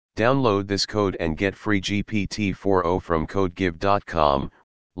Download this code and get free GPT-4o from codegive.com,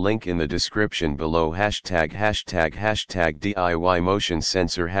 link in the description below. Hashtag DIY motion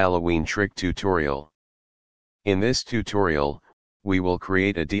sensor Halloween trick tutorial. In this tutorial, we will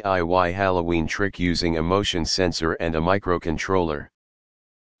create a DIY Halloween trick using a motion sensor and a microcontroller.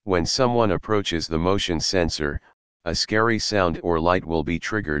 When someone approaches the motion sensor, a scary sound or light will be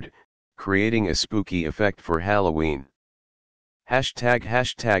triggered, creating a spooky effect for Halloween. Hashtag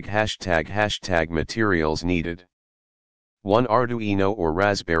materials needed. 1 Arduino or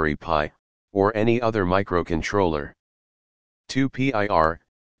Raspberry Pi, or any other microcontroller. 2 PIR,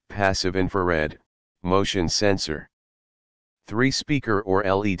 passive infrared, motion sensor. 3 speaker or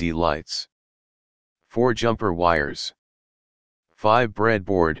LED lights. 4 jumper wires. 5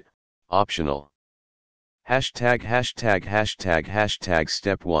 breadboard, optional. Hashtag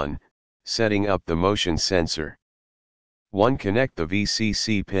step 1, setting up the motion sensor. 1. Connect the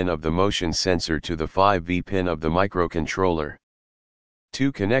VCC pin of the motion sensor to the 5V pin of the microcontroller.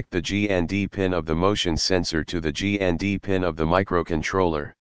 2. Connect the GND pin of the motion sensor to the GND pin of the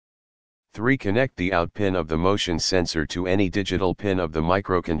microcontroller. 3. Connect the out pin of the motion sensor to any digital pin of the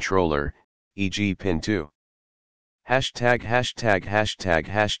microcontroller, e.g. pin 2. Hashtag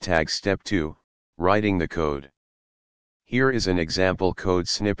step 2, writing the code. Here is an example code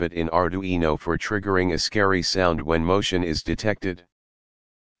snippet in Arduino for triggering a scary sound when motion is detected.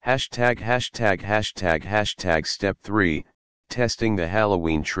 Hashtag step 3, testing the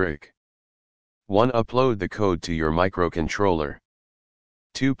Halloween trick. 1. Upload the code to your microcontroller.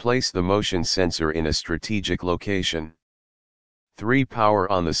 2. Place the motion sensor in a strategic location. 3. Power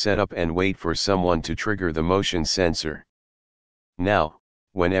on the setup and wait for someone to trigger the motion sensor. Now,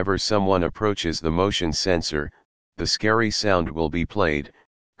 whenever someone approaches the motion sensor, the scary sound will be played,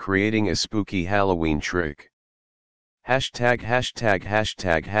 creating a spooky Halloween trick. Hashtag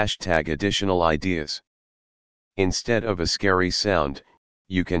additional ideas. Instead of a scary sound,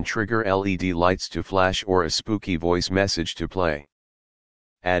 you can trigger LED lights to flash or a spooky voice message to play.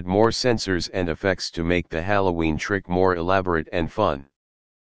 Add more sensors and effects to make the Halloween trick more elaborate and fun.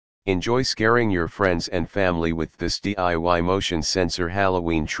 Enjoy scaring your friends and family with this DIY motion sensor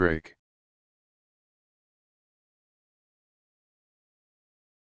Halloween trick.